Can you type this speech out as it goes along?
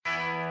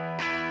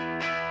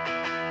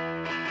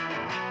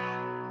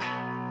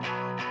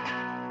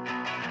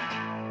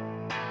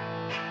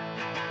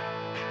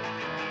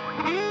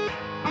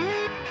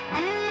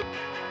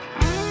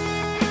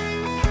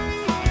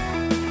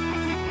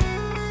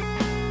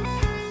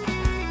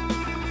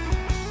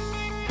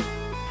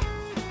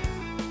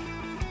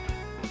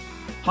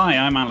Hi,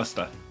 I'm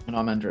Alistair. And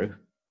I'm Andrew.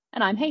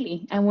 And I'm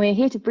Hayley, and we're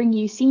here to bring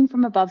you Seen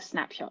From Above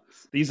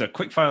snapshots. These are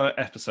quickfire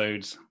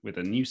episodes with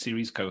a new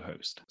series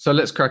co-host. So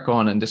let's crack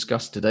on and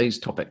discuss today's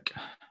topic.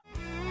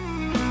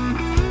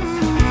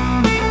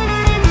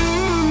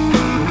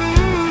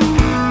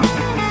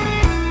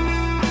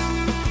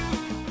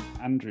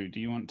 Andrew, do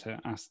you want to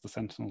ask the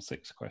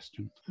Sentinel-6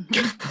 question?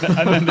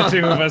 And then the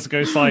two of us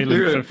go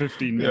silent for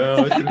 15 minutes. Yeah,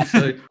 I was going to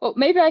say. Well,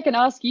 maybe I can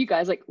ask you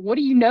guys, what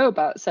do you know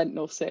about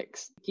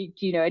Sentinel-6? Do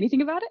you know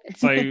anything about it?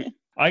 So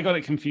I got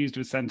it confused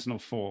with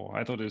Sentinel-4.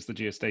 I thought it was the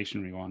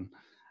geostationary one.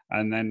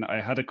 And then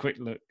I had a quick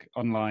look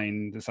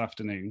online this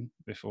afternoon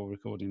before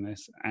recording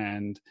this,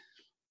 and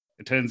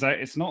it turns out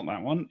it's not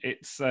that one.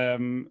 It's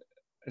an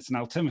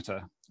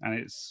altimeter, and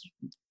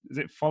is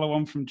it follow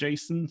on from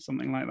Jason,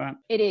 something like that?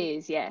 It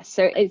is, yes.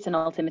 So it's an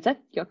altimeter.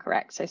 You're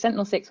correct. So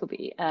Sentinel-6 will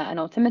be an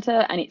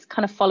altimeter, and it's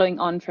kind of following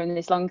on from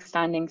this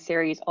long-standing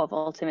series of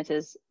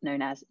altimeters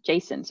known as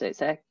Jason. So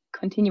it's a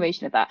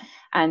continuation of that.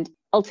 And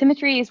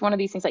altimetry is one of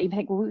these things that you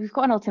think, well, we've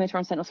got an altimeter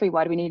on Sentinel-3.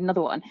 Why do we need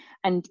another one?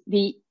 And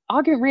the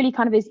argument really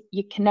kind of is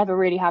you can never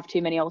really have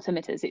too many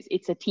altimeters.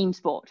 It's a team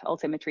sport,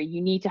 altimetry.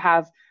 You need to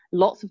have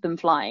lots of them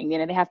flying. You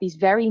know, they have these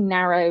very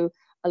narrow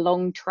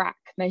along track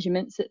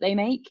measurements that they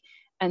make.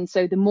 And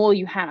so the more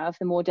you have,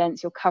 the more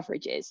dense your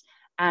coverage is.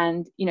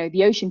 And, you know,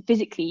 the ocean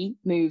physically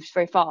moves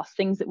very fast.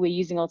 Things that we're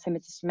using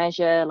altimeters to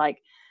measure, like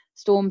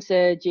storm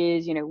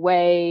surges, you know,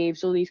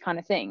 waves, all these kind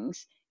of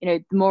things. You know,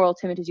 the more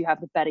altimeters you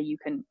have, the better you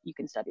can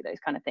study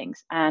those kind of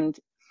things. And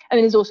I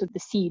mean, there's also the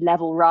sea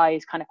level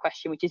rise kind of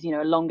question, which is, you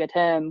know, a longer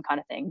term kind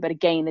of thing. But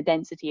again, the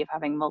density of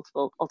having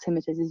multiple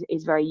altimeters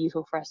is very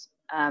useful for us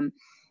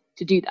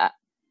to do that.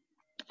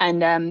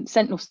 And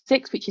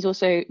Sentinel-6, which is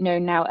also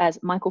known now as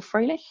Michael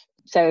Froelich.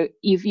 So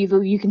you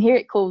can hear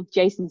it called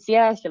Jason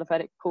CS, you'll have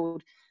heard it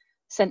called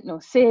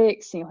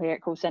Sentinel-6, and you'll hear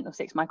it called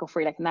Sentinel-6 Michael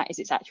Froelich, and that is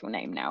its actual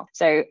name now.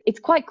 So it's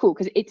quite cool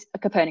because it's a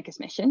Copernicus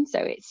mission. So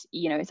it's,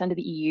 you know, it's under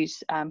the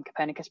EU's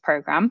Copernicus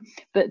program.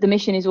 But the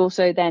mission is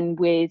also then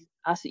with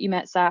us at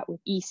EUMETSAT, with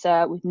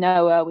ESA, with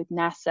NOAA, with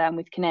NASA, and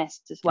with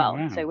CNEST as well.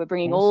 Oh, wow. So we're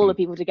bringing Awesome. all the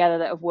people together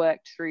that have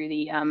worked through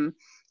the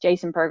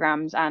Jason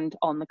programs and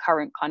on the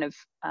current kind of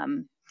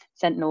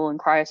Sentinel and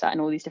Cryosat and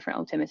all these different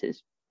altimeters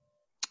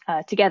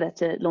together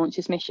to launch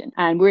this mission.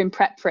 And we're in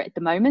prep for it at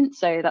the moment.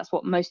 So that's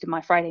what most of my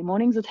Friday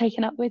mornings are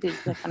taken up with,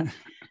 is the kind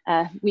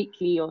of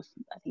weekly, or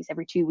I think it's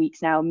every 2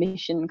 weeks now,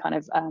 mission kind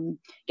of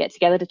get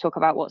together to talk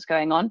about what's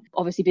going on.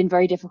 Obviously been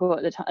very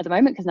difficult at the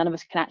moment because none of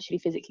us can actually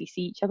physically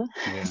see each other.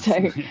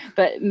 Yeah.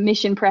 But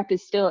mission prep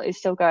is still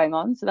going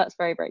on. So that's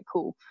very, very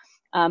cool.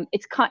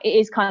 It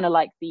is kind of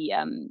like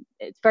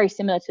it's very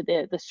similar to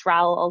the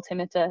SRAL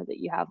altimeter that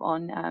you have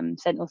on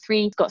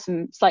Sentinel-3. It's got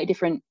some slightly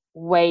different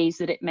ways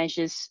that it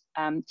measures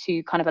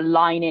to kind of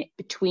align it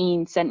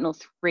between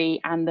Sentinel-3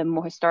 and the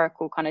more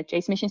historical kind of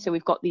Jason mission. So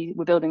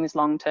we're building this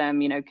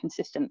long-term, you know,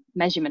 consistent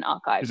measurement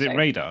archive. Is it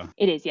radar?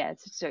 It is, yeah.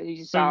 So it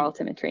uses our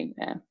altimetry.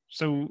 Yeah.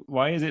 So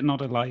why is it not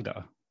a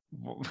LiDAR?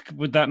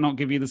 Would that not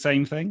give you the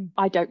same thing?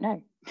 I don't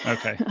know.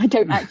 Okay. I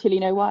don't actually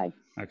know why.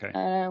 Okay. I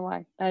don't know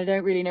why. I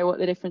don't really know what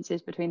the difference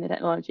is between the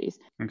technologies.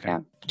 Okay. Yeah.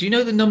 Do you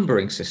know the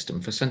numbering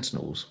system for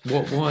Sentinels?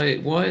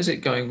 Why is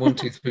it going 1,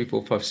 2, 3,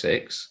 4, 5,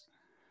 6?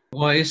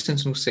 Why is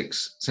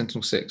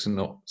Sentinel-6 and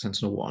not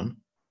Sentinel-1?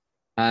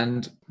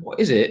 And what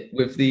is it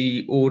with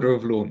the order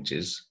of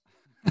launches?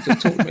 So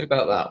talk to me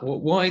about that.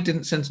 Why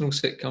didn't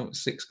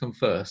Sentinel-6 come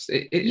first?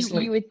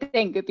 You would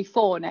think it'd be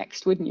 4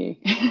 next, wouldn't you?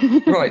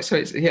 Right. So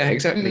it's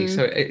exactly.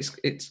 So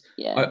it's.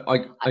 Yeah.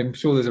 I'm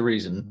sure there's a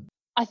reason.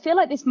 I feel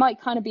like this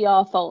might kind of be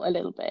our fault a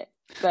little bit,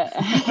 but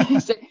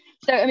so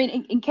I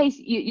mean, in case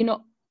you're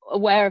not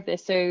aware of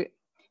this, so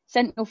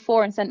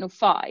Sentinel-4 and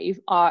Sentinel-5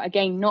 are,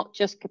 again, not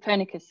just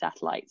Copernicus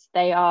satellites.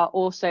 They are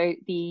also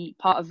the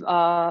part of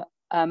our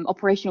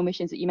operational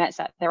missions at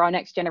EUMETSAT. They're our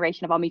next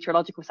generation of our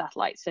meteorological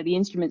satellites. So the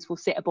instruments will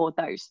sit aboard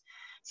those.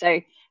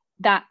 So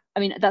that, I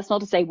mean, that's not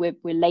to say we're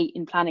late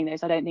in planning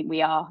those. I don't think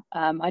we are.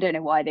 I don't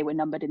know why they were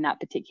numbered in that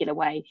particular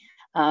way.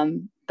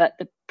 But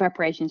the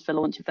preparations for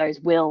launch of those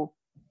will,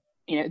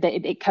 you know,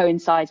 it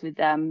coincides with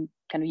kind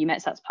of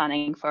EUMETSAT's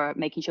planning for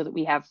making sure that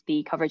we have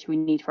the coverage we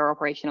need for our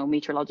operational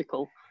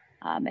meteorological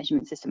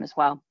measurement system as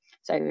well.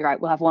 So right,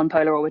 we'll have one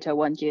polar orbiter,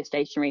 one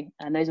geostationary,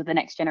 and those are the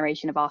next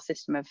generation of our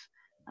system of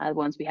the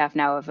ones we have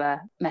now of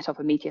METOP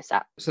and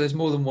Meteosat. So there's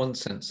more than one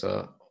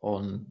sensor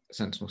on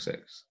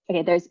Sentinel-6.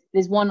 Okay,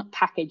 there's one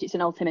package. It's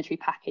an altimetry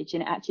package,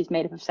 and it actually is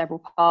made up of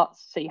several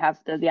parts. So you have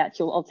the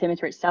actual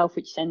altimeter itself,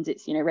 which sends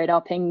its, you know,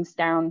 radar pings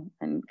down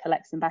and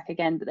collects them back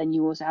again. But then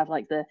you also have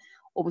like the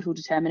orbital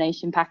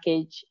determination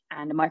package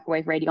and a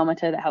microwave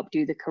radiometer that help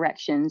do the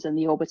corrections and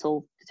the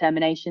orbital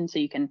determination, so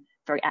you can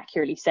very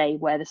accurately say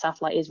where the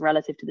satellite is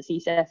relative to the sea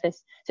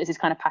surface. So it's this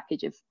kind of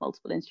package of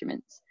multiple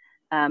instruments.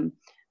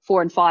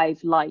 4 and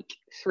 5, like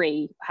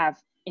 3, have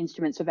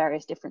instruments for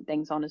various different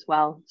things on as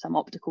well. Some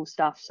optical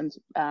stuff,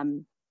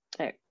 some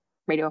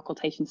radio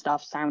occultation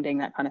stuff, sounding,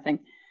 that kind of thing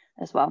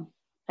as well.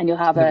 And you'll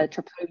have a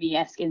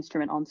Traponi-esque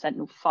instrument on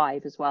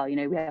Sentinel-5 as well. You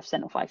know, we have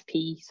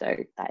Sentinel-5P, so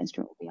that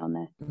instrument will be on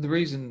there. The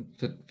reason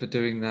for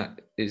doing that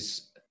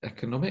is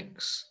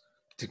economics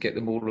to get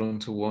them all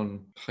onto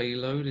one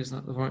payload. Is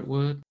that the right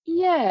word?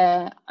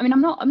 Yeah, I mean,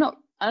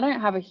 I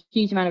don't have a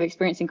huge amount of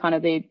experience in kind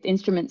of the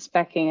instrument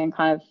specking and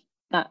kind of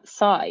that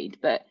side,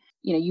 but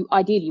you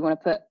ideally want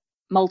to put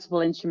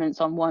multiple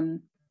instruments on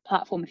one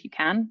platform if you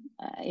can,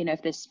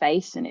 if there's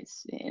space and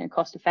it's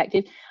cost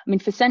effective. I mean,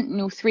 for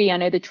Sentinel-3, I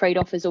know the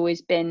trade-off has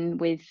always been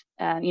with,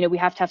 we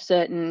have to have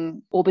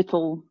certain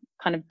orbital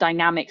kind of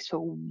dynamics for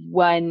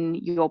when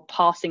you're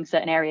passing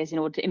certain areas in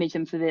order to image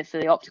them for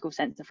the optical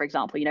sensor, for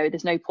example.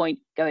 There's no point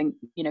going,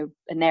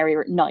 an area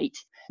at night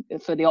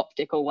for the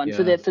optical one.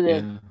 For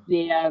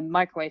the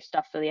microwave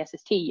stuff for the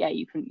SST,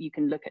 you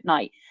can look at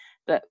night,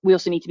 but we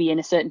also need to be in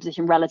a certain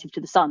position relative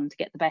to the sun to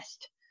get the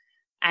best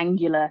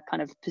angular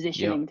kind of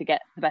positioning to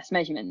get the best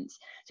measurements.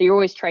 So you're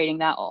always trading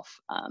that off.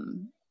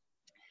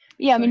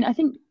 I mean, I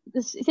think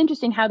it's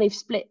interesting how they've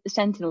split the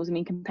Sentinels. I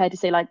mean, compared to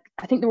say, like,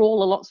 I think they're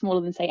all a lot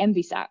smaller than say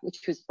MVSat,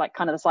 which was like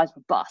kind of the size of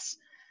a bus.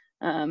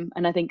 And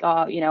I think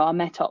our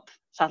METOP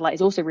satellite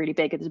is also really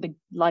big. There's a big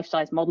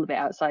life-size model of it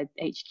outside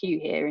HQ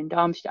here in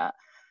Darmstadt.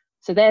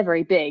 So they're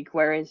very big,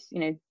 whereas,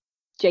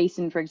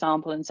 Jason, for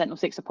example, and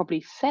Sentinel-6 are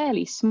probably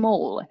fairly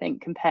small, I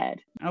think,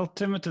 compared.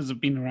 Altimeters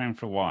have been around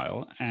for a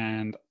while,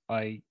 and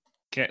I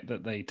get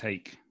that they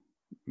take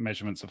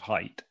measurements of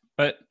height,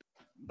 but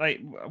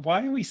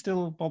why are we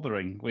still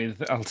bothering with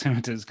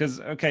altimeters? Because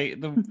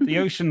the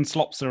ocean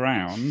slops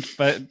around,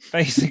 but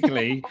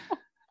basically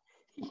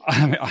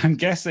I'm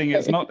guessing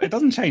it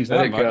doesn't change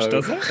that much,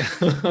 does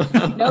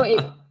it? No,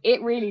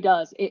 it really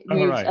does. It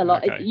moves a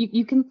lot. Okay.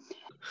 You can,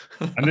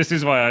 and this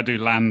is why I do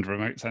land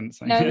remote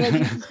sensing. No,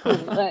 this is cool.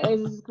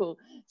 This is cool.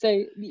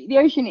 So the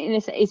ocean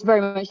is very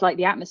much like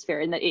the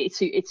atmosphere in that it's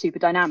super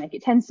dynamic.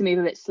 It tends to move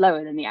a bit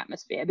slower than the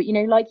atmosphere, but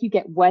like you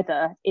get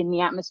weather in the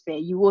atmosphere,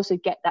 you also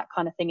get that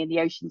kind of thing in the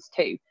oceans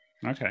too.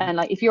 Okay. And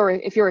like if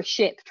you're a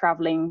ship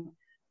traveling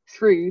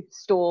through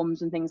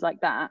storms and things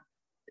like that,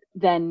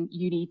 then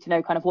you need to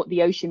know kind of what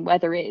the ocean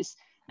weather is.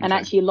 And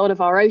actually, a lot of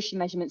our ocean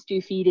measurements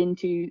do feed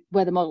into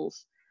weather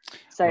models.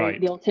 So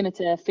the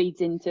altimeter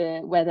feeds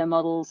into weather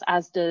models,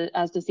 as does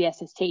the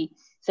SST.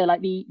 So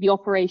like the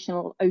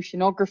operational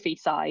oceanography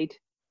side,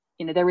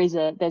 there's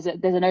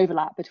an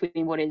overlap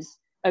between what is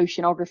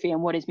oceanography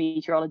and what is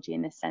meteorology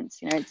in this sense.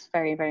 It's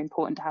very, very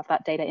important to have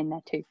that data in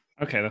there too.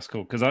 Okay, that's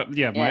cool. Because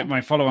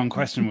my follow-on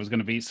question was going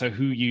to be, so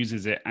who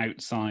uses it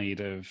outside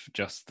of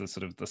just the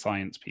sort of the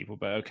science people?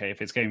 But okay,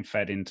 if it's getting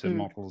fed into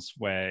models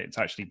where it's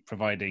actually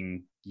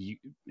providing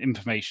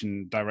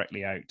information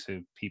directly out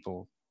to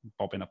people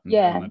bobbing up and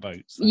down their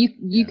boats, then,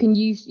 you can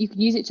use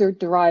it to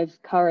derive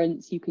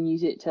currents. You can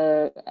use it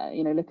to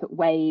look at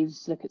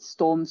waves, look at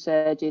storm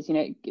surges.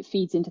 It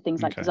feeds into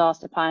things like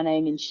disaster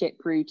planning and ship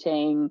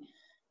routing,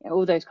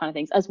 all those kind of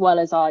things, as well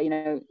as our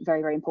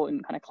very, very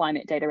important kind of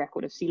climate data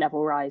record of sea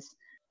level rise.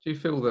 Do you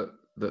feel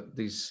that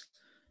these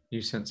new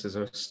sensors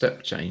are a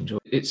step change? Or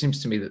it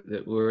seems to me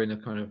that we're in a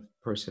kind of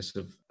process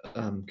of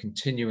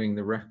continuing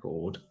the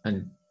record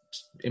and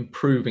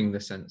improving the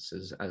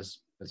sensors as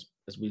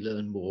we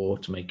learn more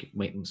to make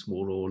them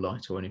smaller or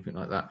lighter or anything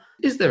like that.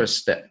 Is there a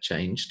step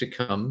change to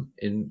come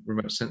in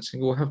remote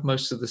sensing, or have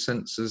most of the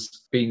sensors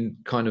been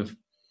kind of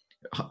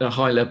a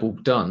high level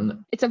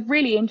done? It's a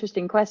really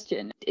interesting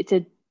question. It's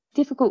a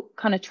difficult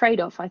kind of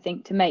trade-off, I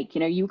think, to make.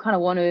 You kind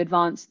of want to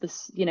advance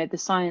this, the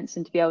science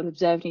and to be able to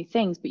observe new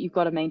things, but you've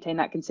got to maintain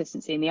that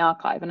consistency in the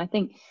archive. And I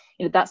think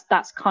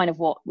that's kind of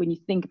what, when you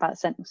think about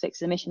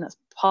Sentinel-6 mission, that's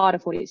part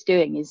of what it's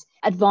doing, is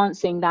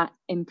advancing that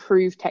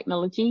improved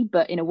technology,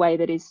 but in a way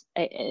that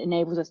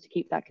enables us to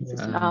keep that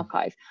consistent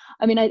archive.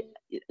 I mean,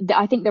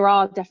 I think there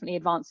are definitely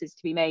advances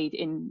to be made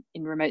in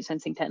remote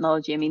sensing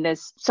technology. I mean,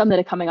 there's some that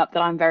are coming up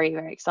that I'm very,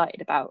 very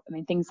excited about. I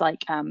mean, things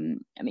like,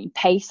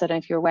 PACE. I don't know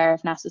if you're aware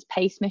of NASA's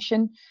PACE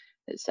mission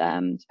that's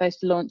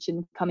supposed to launch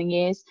in the coming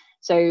years.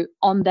 So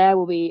on there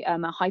will be a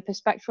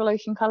hyperspectral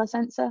ocean color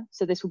sensor.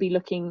 So this will be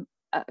looking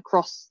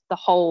across the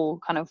whole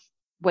kind of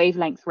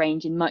wavelength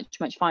range in much,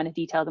 much finer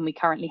detail than we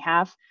currently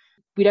have.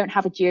 We don't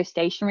have a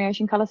geostationary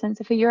ocean color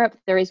sensor for Europe.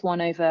 There is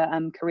one over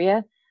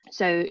Korea.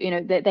 So,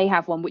 they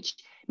have one, which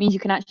means you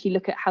can actually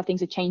look at how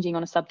things are changing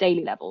on a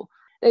sub-daily level.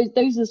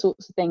 Those are the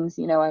sorts of things,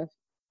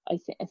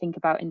 I think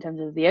about in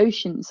terms of the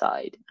ocean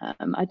side.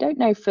 I don't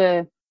know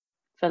for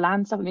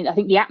land stuff. I mean, I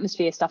think the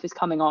atmosphere stuff is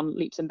coming on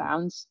leaps and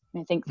bounds.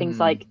 I think things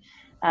like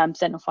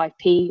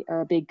Sentinel-5P are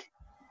a big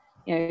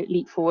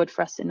leap forward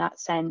for us in that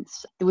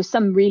sense. There was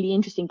some really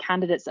interesting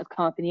candidates that have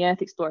come up in the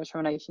Earth Explorers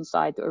from an ocean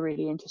side that were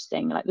really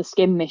interesting, like the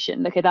SKIM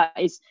mission. Look at that,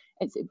 it's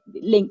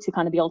linked to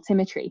kind of the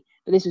altimetry,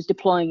 but this was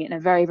deploying it in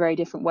a very, very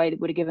different way that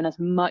would have given us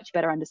much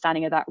better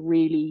understanding of that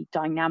really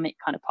dynamic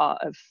kind of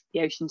part of the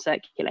ocean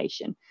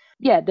circulation.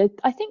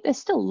 I think there's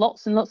still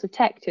lots and lots of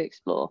tech to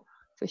explore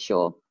for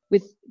sure.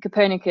 With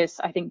Copernicus,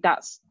 I think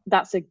that's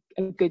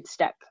a good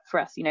step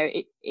for us.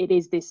 It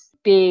is this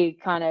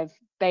big kind of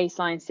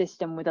baseline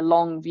system with a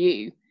long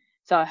view.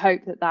 So I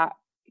hope that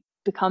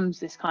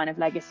becomes this kind of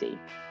legacy.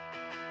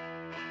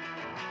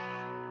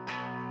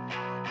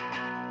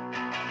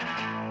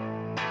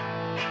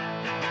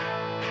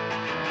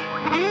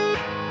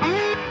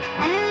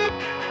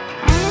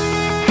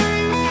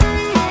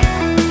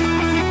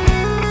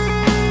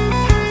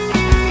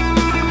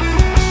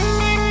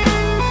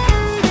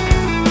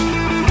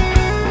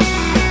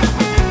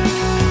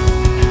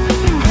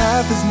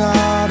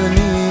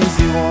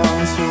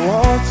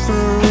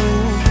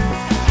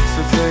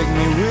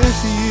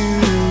 to you.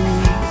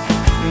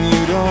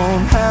 You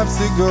don't have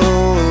to go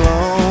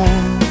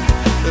alone.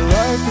 The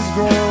life is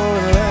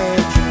growing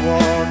legs and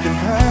walking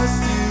past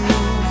you.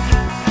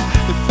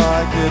 If I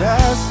could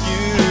ask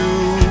you,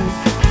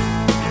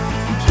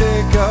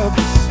 pick up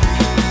the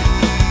speed,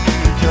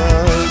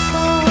 'cause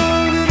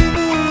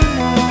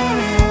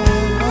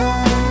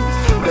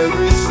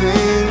every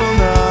single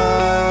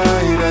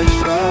night I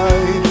try,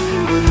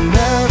 but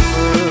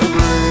never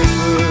break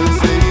the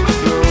tapes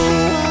go.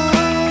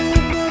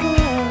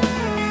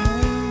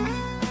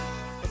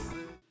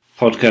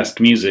 Podcast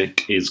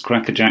music is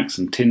Cracker Jacks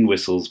and Tin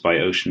Whistles by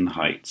Ocean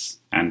Heights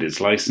and is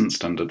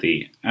licensed under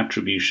the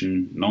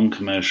Attribution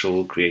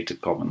Non-Commercial Creative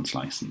Commons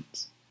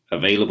license.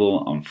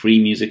 Available on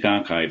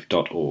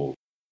freemusicarchive.org.